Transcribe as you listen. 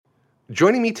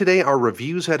Joining me today are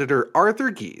reviews editor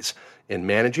Arthur Gies and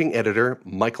managing editor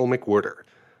Michael McWhirter.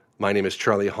 My name is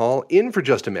Charlie Hall, in for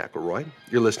Justin McElroy.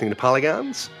 You're listening to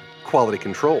Polygon's Quality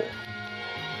Control.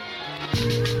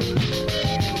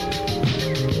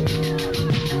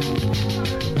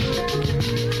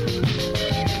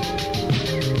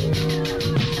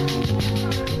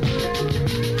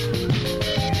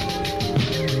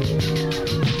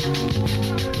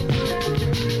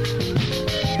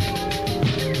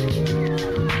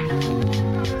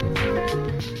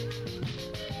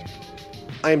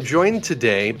 I am joined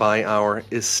today by our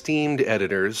esteemed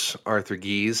editors, Arthur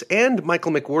Gies and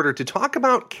Michael McWhirter, to talk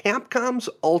about Capcom's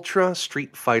Ultra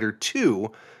Street Fighter II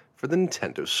for the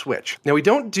Nintendo Switch. Now, we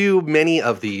don't do many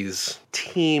of these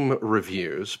team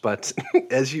reviews, but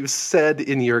as you said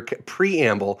in your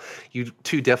preamble, you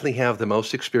two definitely have the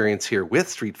most experience here with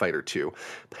Street Fighter II,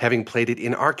 having played it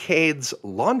in arcades,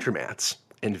 laundromats,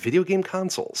 and video game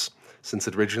consoles since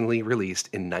it originally released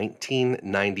in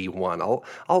 1991.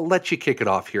 I'll let you kick it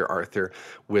off here, Arthur,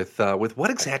 with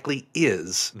what exactly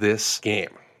is this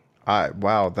game?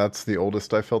 Wow, that's the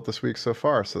oldest I felt this week so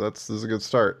far, so this is a good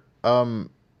start.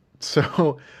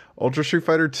 So Ultra Street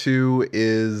Fighter 2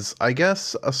 is, I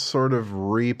guess, a sort of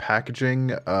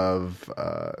repackaging of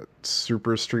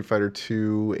Super Street Fighter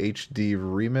 2 HD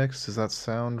Remix. Does that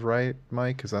sound right,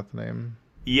 Mike? Is that the name?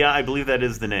 Yeah, I believe that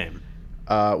is the name.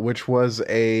 Which was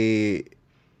a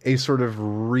sort of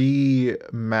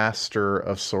remaster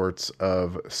of sorts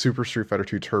of Super Street Fighter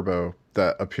 2 Turbo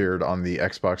that appeared on the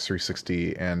Xbox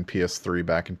 360 and PS3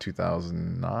 back in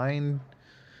 2009,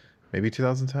 maybe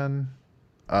 2010.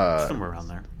 Somewhere around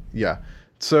there. Yeah.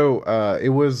 So it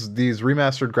was these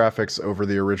remastered graphics over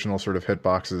the original sort of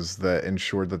hitboxes that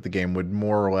ensured that the game would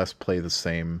more or less play the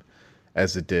same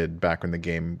as it did back when the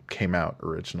game came out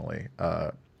originally.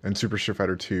 And Super Street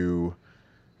Fighter 2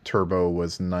 Turbo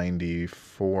was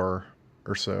 94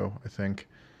 or so, I think.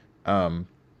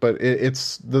 But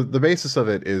it's the basis of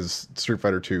it is Street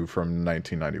Fighter 2 from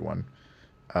 1991,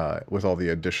 with all the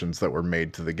additions that were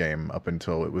made to the game up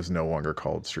until it was no longer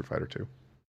called Street Fighter 2.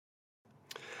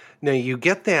 Now, you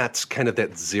get that kind of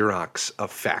that Xerox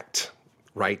effect,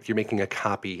 right? You're making a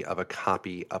copy of a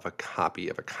copy of a copy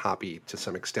of a copy to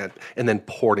some extent, and then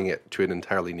porting it to an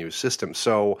entirely new system.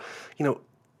 So,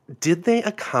 did they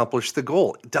accomplish the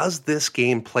goal? Does this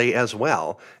game play as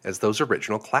well as those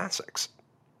original classics?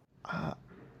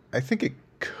 I think it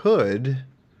could,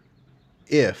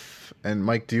 and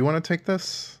Mike, do you want to take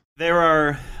this? There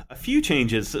are a few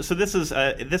changes. So this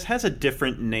has a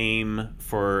different name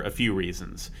for a few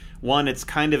reasons. One, it's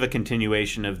kind of a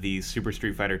continuation of the Super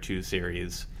Street Fighter 2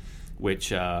 series,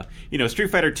 which,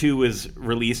 Street Fighter 2 was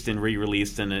released and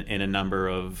re-released in a number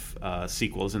of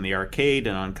sequels in the arcade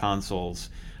and on consoles.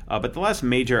 But the last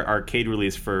major arcade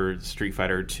release for Street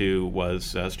Fighter 2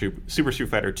 was Super Street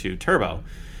Fighter 2 Turbo.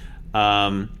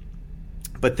 But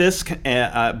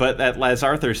as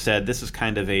Arthur said, this is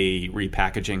kind of a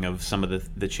repackaging of some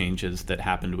of the changes that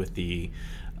happened with the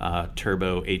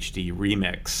Turbo HD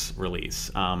Remix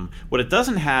release. What it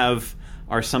doesn't have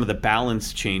are some of the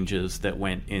balance changes that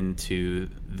went into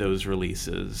those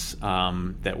releases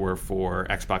that were for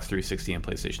Xbox 360 and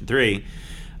PlayStation 3.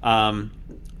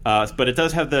 But it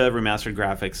does have the remastered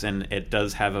graphics, and it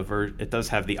does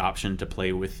have the option to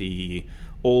play with the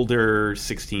older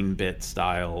 16-bit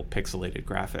style pixelated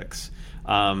graphics.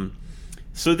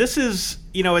 So this is,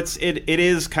 it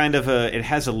is kind of it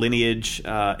has a lineage.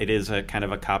 It is a kind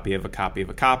of a copy of a copy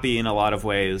of a copy in a lot of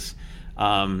ways.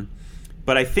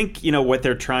 But I think, what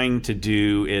they're trying to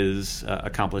do is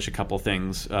accomplish a couple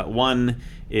things. One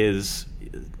is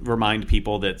remind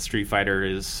people that Street Fighter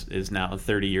is now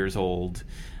 30 years old,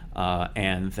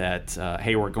 and that,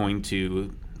 hey, we're going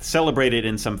to celebrate it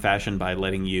in some fashion by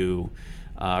letting you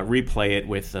replay it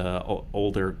with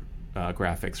older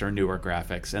graphics or newer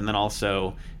graphics. And then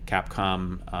also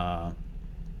Capcom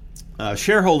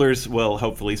shareholders will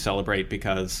hopefully celebrate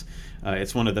because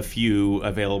it's one of the few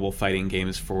available fighting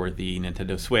games for the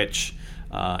Nintendo Switch.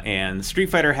 And Street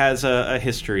Fighter has a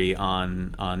history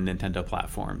on Nintendo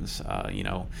platforms.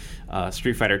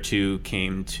 Street Fighter 2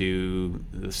 came to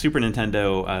the Super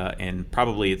Nintendo in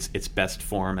probably its best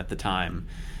form at the time.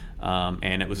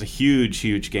 And it was a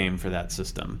huge game for that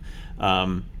system.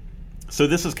 So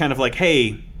this is kind of like,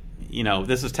 hey,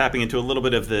 this is tapping into a little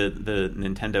bit of the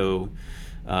Nintendo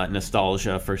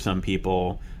nostalgia for some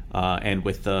people. And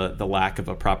with the lack of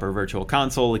a proper virtual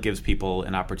console, it gives people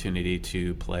an opportunity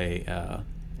to play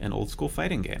an old school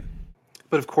fighting game.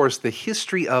 But of course, the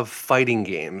history of fighting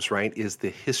games, right, is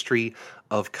the history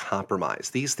of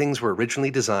compromise. These things were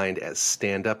originally designed as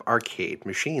stand-up arcade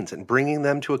machines, and bringing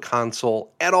them to a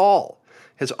console at all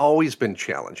has always been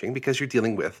challenging because you're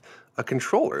dealing with a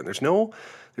controller, and there's no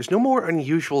more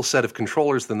unusual set of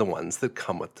controllers than the ones that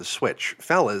come with the Switch.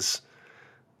 Fellas,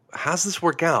 how's this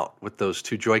work out with those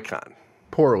two Joy-Con?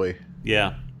 Poorly.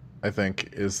 Yeah, I think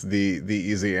is the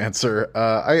easy answer.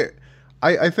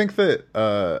 I think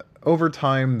that over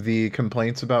time the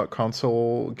complaints about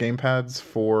console gamepads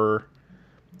for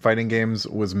fighting games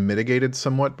was mitigated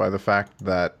somewhat by the fact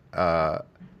that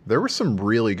there were some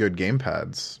really good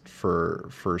gamepads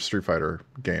for Street Fighter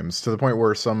games, to the point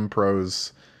where some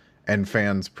pros and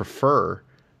fans prefer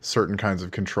certain kinds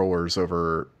of controllers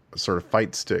over sort of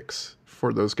fight sticks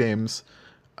for those games.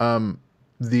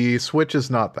 The Switch is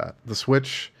not that. The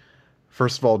Switch,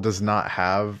 first of all, does not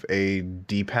have a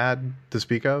D-pad to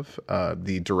speak of.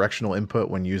 The directional input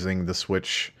when using the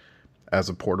Switch as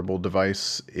a portable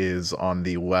device is on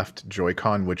the left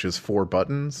Joy-Con, which is 4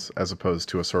 buttons, as opposed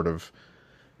to a sort of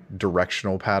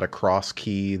directional pad across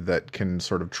key that can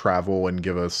sort of travel and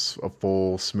give us a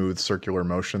full smooth circular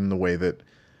motion the way that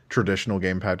traditional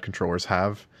gamepad controllers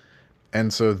have.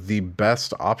 And so the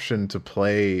best option to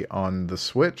play on the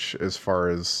Switch as far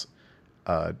as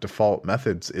default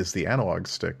methods is the analog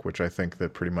stick, which I think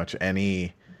that pretty much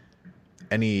any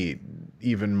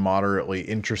even moderately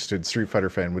interested Street Fighter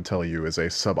fan would tell you is a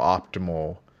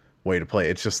suboptimal way to play.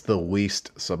 It's just the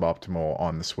least suboptimal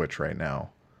on the Switch right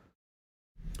now.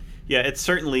 Yeah, it's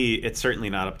certainly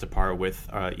not up to par with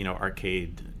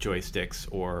arcade joysticks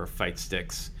or fight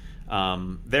sticks.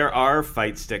 There are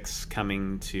fight sticks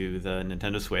coming to the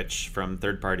Nintendo Switch from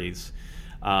third parties,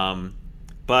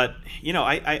 but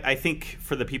I think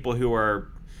for the people who are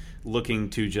looking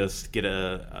to just get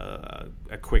a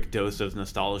quick dose of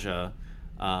nostalgia,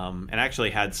 and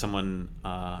actually had someone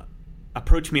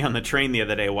approach me on the train the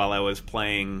other day while I was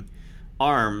playing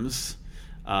ARMS.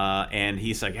 And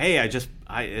he's like, "Hey,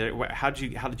 how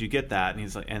did you get that?"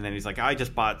 And then he's like, "I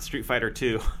just bought Street Fighter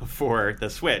 2 for the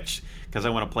Switch because I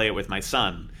want to play it with my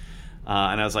son."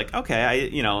 And I was like, "Okay,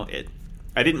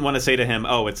 I didn't want to say to him,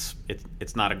 "Oh, it's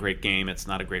not a great game. It's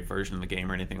not a great version of the game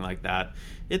or anything like that.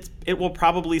 It will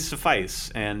probably suffice,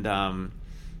 and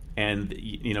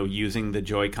using the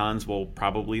Joy-Cons will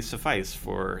probably suffice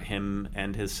for him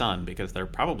and his son, because they're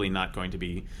probably not going to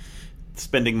be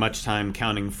spending much time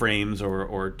counting frames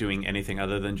or doing anything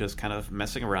other than just kind of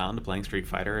messing around playing Street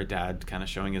Fighter. A dad kind of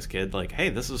showing his kid, like, hey,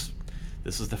 this is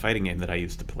the fighting game that I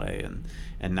used to play,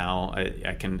 and now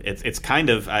I can. It's kind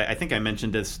of, I think I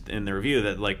mentioned this in the review,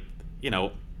 that, like,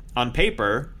 on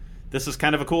paper this is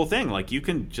kind of a cool thing. Like, you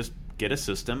can just get a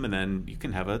system and then you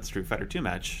can have a Street Fighter 2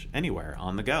 match anywhere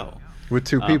on the go. With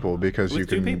two people, because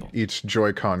people. Each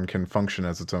Joy-Con can function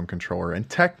as its own controller and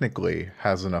technically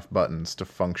has enough buttons to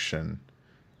function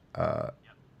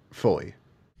fully.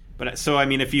 But so, I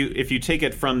mean, if you take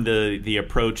it from the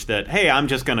approach that, hey, I'm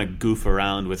just gonna goof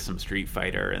around with some Street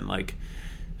Fighter and, like,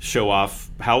 show off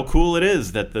how cool it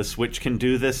is that the Switch can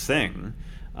do this thing,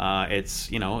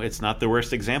 it's not the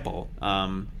worst example.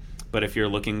 But if you're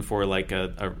looking for, like,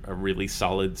 a really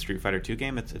solid Street Fighter 2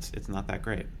 game, it's not that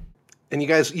great. And you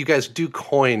guys do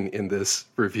coin in this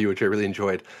review, which I really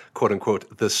enjoyed, quote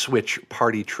unquote, the Switch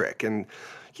party trick. And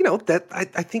that I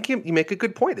think you make a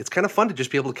good point. It's kind of fun to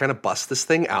just be able to kind of bust this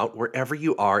thing out wherever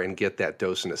you are and get that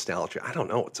dose of nostalgia. I don't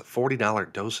know. It's a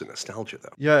 $40 dose of nostalgia, though.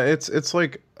 Yeah, it's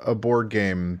like a board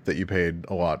game that you paid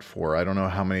a lot for. I don't know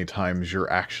how many times you're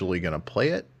actually going to play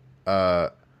it.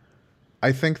 I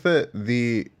think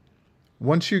that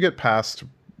once you get past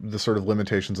the sort of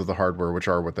limitations of the hardware, which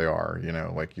are what they are,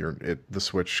 like the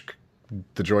Switch,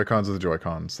 the Joy-Cons are the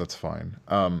Joy-Cons, that's fine.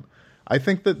 I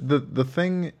think that the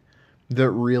thing that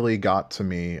really got to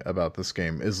me about this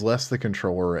game is less the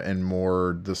controller and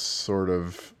more the sort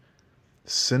of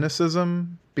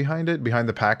cynicism behind it, behind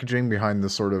the packaging, behind the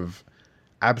sort of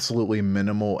absolutely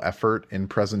minimal effort in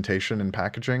presentation and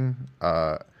packaging.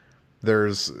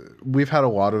 We've had a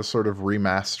lot of sort of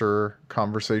remaster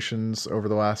conversations over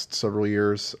the last several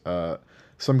years,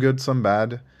 some good, some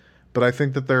bad, but I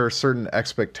think that there are certain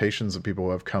expectations that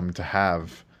people have come to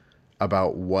have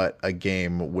about what a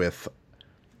game with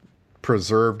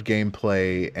preserved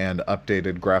gameplay and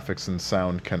updated graphics and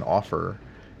sound can offer.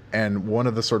 And one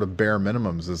of the sort of bare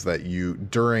minimums is that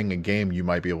during a game, you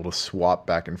might be able to swap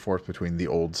back and forth between the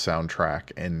old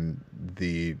soundtrack and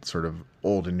the sort of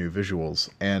old and new visuals.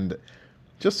 And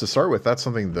just to start with, that's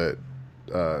something that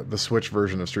the Switch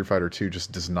version of Street Fighter 2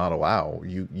 just does not allow.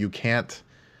 You can't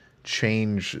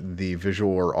change the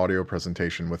visual or audio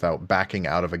presentation without backing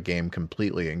out of a game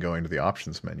completely and going to the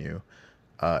options menu.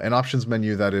 An options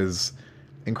menu that is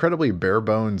incredibly bare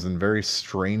bones and very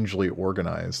strangely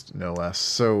organized, no less.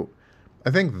 So I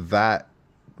think that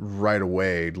right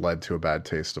away led to a bad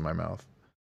taste in my mouth.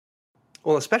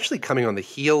 Well, especially coming on the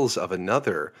heels of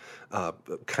another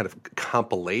kind of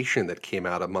compilation that came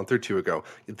out a month or two ago,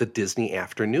 the Disney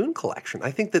Afternoon Collection.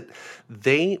 I think that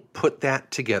they put that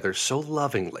together so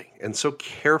lovingly and so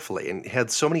carefully and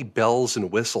had so many bells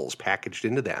and whistles packaged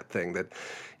into that thing that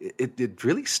it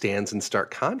really stands in stark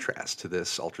contrast to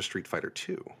this Ultra Street Fighter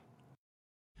 2.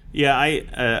 Yeah,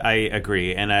 I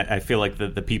agree, and I feel like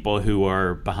the people who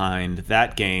are behind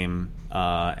that game,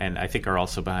 and I think are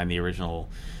also behind the original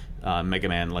Mega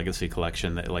Man Legacy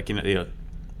Collection, that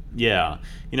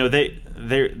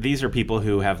these are people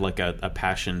who have like a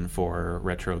passion for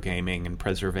retro gaming and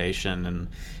preservation,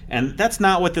 and that's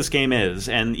not what this game is.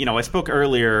 And I spoke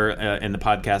earlier in the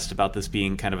podcast about this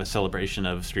being kind of a celebration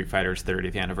of Street Fighter's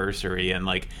 30th anniversary, and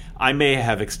like I may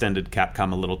have extended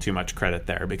Capcom a little too much credit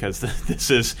there, because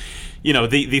this is, the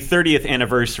 30th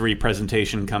anniversary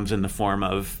presentation comes in the form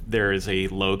of there is a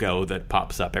logo that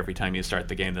pops up every time you start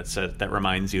the game that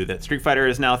reminds you that Street Fighter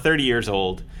is now 30 years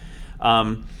old.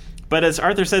 But as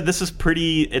Arthur said,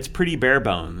 it's pretty bare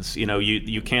bones.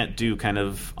 You can't do kind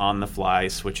of on the fly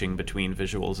switching between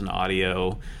visuals and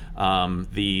audio.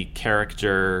 The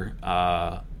character,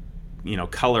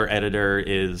 color editor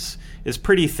is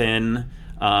pretty thin.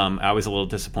 I was a little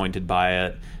disappointed by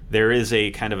it. There is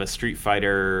a kind of a Street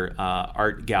Fighter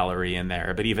art gallery in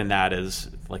there, but even that is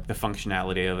like the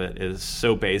functionality of it is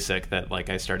so basic that like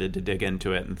I started to dig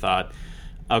into it and thought,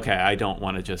 okay, I don't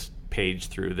want to just page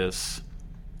through this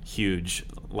huge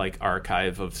like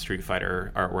archive of Street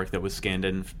Fighter artwork that was scanned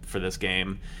in for this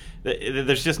game.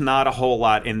 There's just not a whole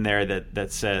lot in there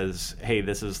that says, hey,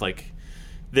 this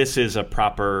is a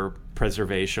proper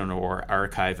preservation or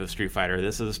archive of Street Fighter.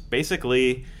 This is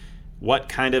basically what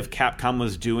kind of Capcom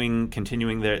was doing,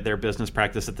 continuing their business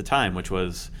practice at the time, which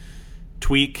was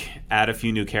tweak, add a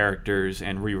few new characters,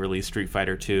 and re-release Street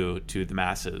Fighter 2 to the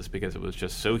masses, because it was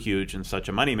just so huge and such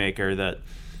a moneymaker that,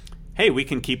 hey, we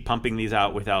can keep pumping these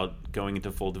out without going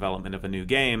into full development of a new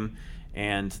game.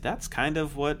 And that's kind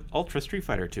of what Ultra Street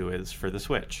Fighter 2 is for the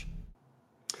Switch.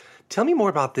 Tell me more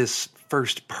about this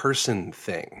first-person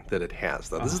thing that it has,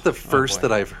 though. This is the first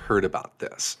that I've heard about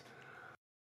this.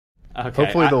 Okay,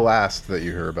 hopefully the last that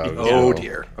you hear about it. Oh,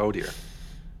 dear.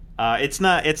 It's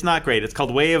not great. It's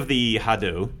called Way of the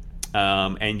Hado.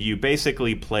 And you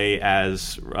basically play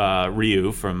as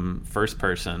Ryu from first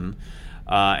person.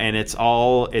 And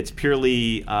it's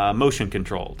purely motion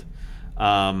controlled.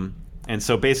 And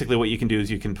so basically what you can do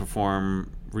is you can perform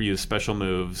Ryu's special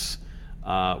moves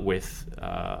with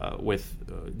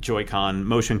Joy-Con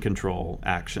motion control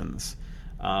actions.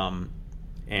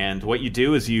 And what you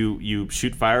do is you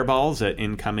shoot fireballs at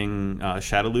incoming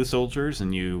Shadaloo soldiers,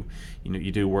 and you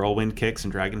do whirlwind kicks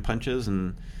and dragon punches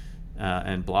and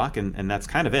block, and that's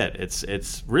kind of it.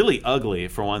 It's really ugly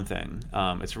for one thing.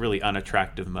 It's a really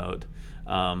unattractive mode.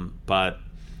 But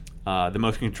the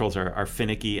motion controls are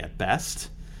finicky at best,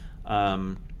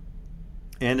 and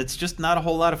it's just not a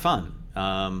whole lot of fun.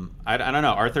 I don't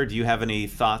know, Arthur, do you have any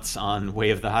thoughts on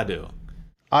Way of the Hado?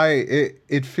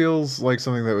 It feels like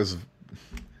something that was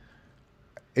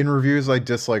in reviews. I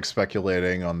dislike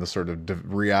speculating on the sort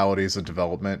of realities of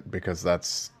development, because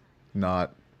that's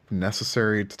not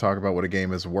necessary to talk about what a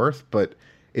game is worth, but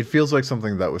it feels like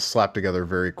something that was slapped together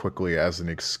very quickly as an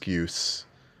excuse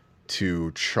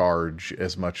to charge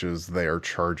as much as they are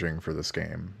charging for this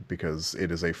game, because it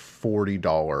is a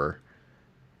 $40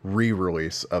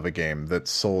 re-release of a game that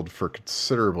sold for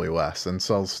considerably less and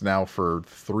sells now for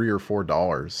 $3 or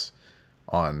 $4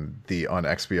 on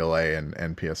XBLA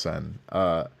and PSN.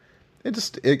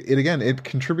 It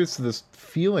contributes to this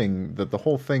feeling that the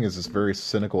whole thing is this very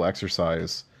cynical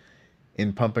exercise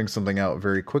in pumping something out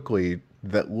very quickly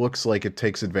that looks like it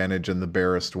takes advantage in the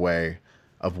barest way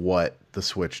of what the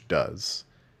Switch does.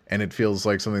 And it feels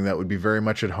like something that would be very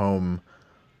much at home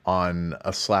on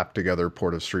a slapped together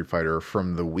port of Street Fighter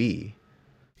from the Wii.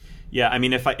 Yeah, I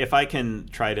mean, if I can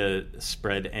try to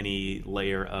spread any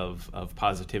layer of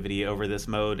positivity over this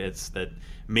mode, it's that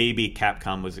maybe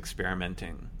Capcom was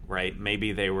experimenting, right?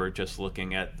 Maybe they were just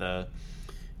looking at the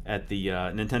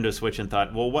Nintendo Switch and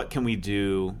thought, well, what can we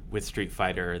do with Street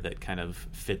Fighter that kind of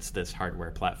fits this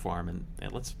hardware platform?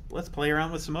 And let's play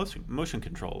around with some motion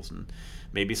controls. And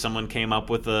maybe someone came up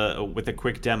with a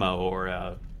quick demo or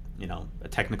a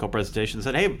technical presentation and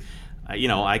said, hey,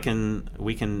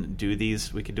 we can do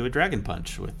these. We can do a Dragon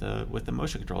Punch with the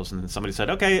motion controls. And then somebody said,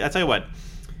 okay, I tell you what,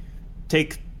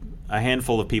 take a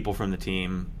handful of people from the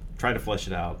team, try to flesh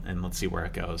it out, and let's see where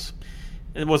it goes.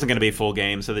 It wasn't going to be a full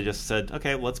game, so they just said,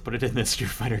 okay, let's put it in this Street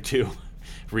Fighter 2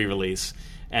 re-release.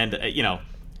 And,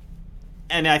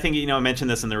 and I think, I mentioned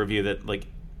this in the review that,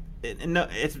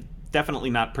 it's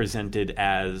definitely not presented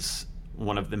as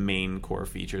one of the main core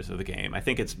features of the game. I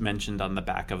think it's mentioned on the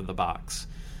back of the box.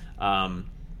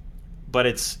 But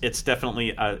it's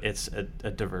definitely it's a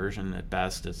diversion at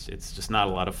best. It's just not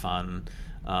a lot of fun.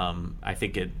 I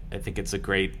think it's a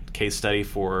great case study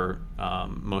for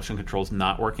motion controls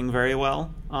not working very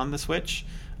well on the Switch.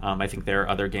 I think there are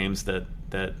other games that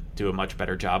do a much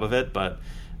better job of it, but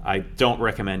I don't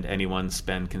recommend anyone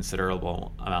spend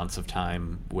considerable amounts of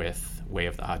time with Way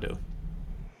of the Hadu.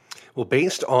 Well,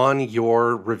 based on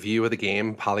your review of the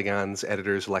game, Polygon's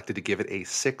editors elected to give it a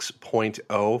 6.0,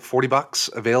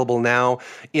 $40, available now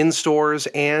in stores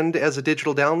and as a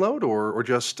digital download, or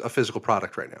just a physical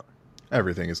product right now?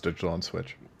 Everything is digital on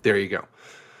Switch. There you go.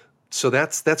 So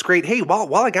that's great. Hey,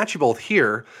 while I got you both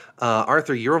here,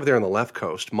 Arthur, you're over there on the left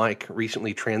coast. Mike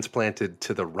recently transplanted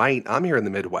to the right. I'm here in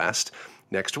the Midwest.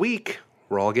 Next week,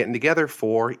 we're all getting together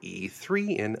for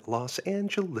E3 in Los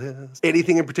Angeles.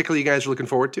 Anything in particular you guys are looking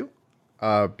forward to?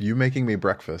 You making me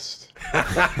breakfast.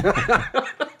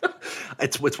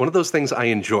 It's one of those things I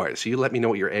enjoy. So you let me know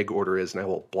what your egg order is, and I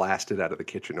will blast it out of the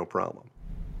kitchen, no problem.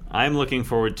 I'm looking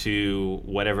forward to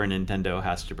whatever Nintendo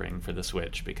has to bring for the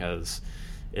Switch, because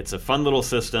it's a fun little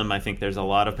system. I think there's a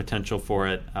lot of potential for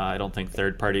it. I don't think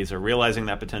third parties are realizing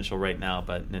that potential right now,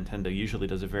 but Nintendo usually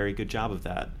does a very good job of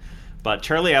that. But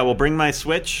Charlie, I will bring my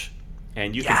Switch,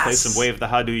 and you can play some Way of the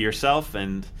Hadu yourself,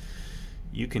 and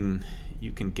you can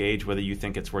gauge whether you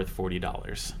think it's worth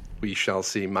 $40. We shall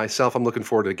see. Myself, I'm looking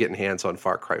forward to getting hands on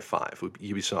Far Cry 5.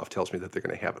 Ubisoft tells me that they're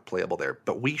going to have it playable there,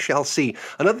 but we shall see.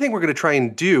 Another thing we're going to try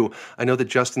and do, I know that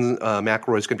Justin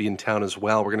McElroy is going to be in town as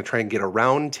well. We're going to try and get a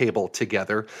round table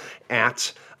together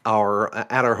at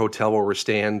our hotel where we're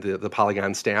staying, the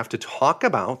Polygon staff, to talk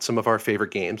about some of our favorite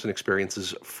games and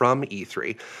experiences from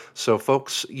E3. So,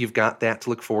 folks, you've got that to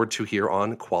look forward to here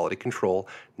on Quality Control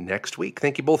next week.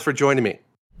 Thank you both for joining me.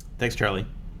 Thanks, Charlie.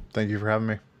 Thank you for having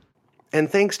me. And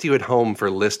thanks to you at home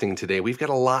for listening today. We've got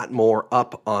a lot more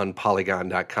up on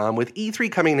Polygon.com. With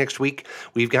E3 coming next week,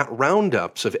 we've got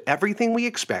roundups of everything we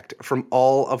expect from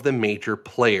all of the major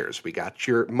players. We got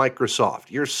your Microsoft,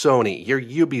 your Sony, your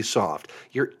Ubisoft,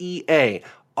 your EA.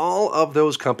 All of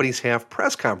those companies have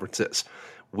press conferences.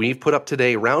 We've put up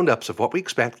today roundups of what we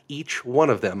expect each one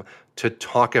of them to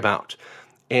talk about.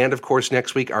 And, of course,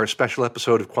 next week, our special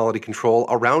episode of Quality Control,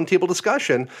 a roundtable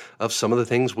discussion of some of the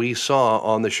things we saw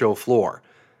on the show floor.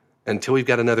 Until we've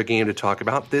got another game to talk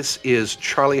about, this is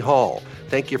Charlie Hall.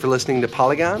 Thank you for listening to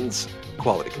Polygon's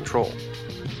Quality Control.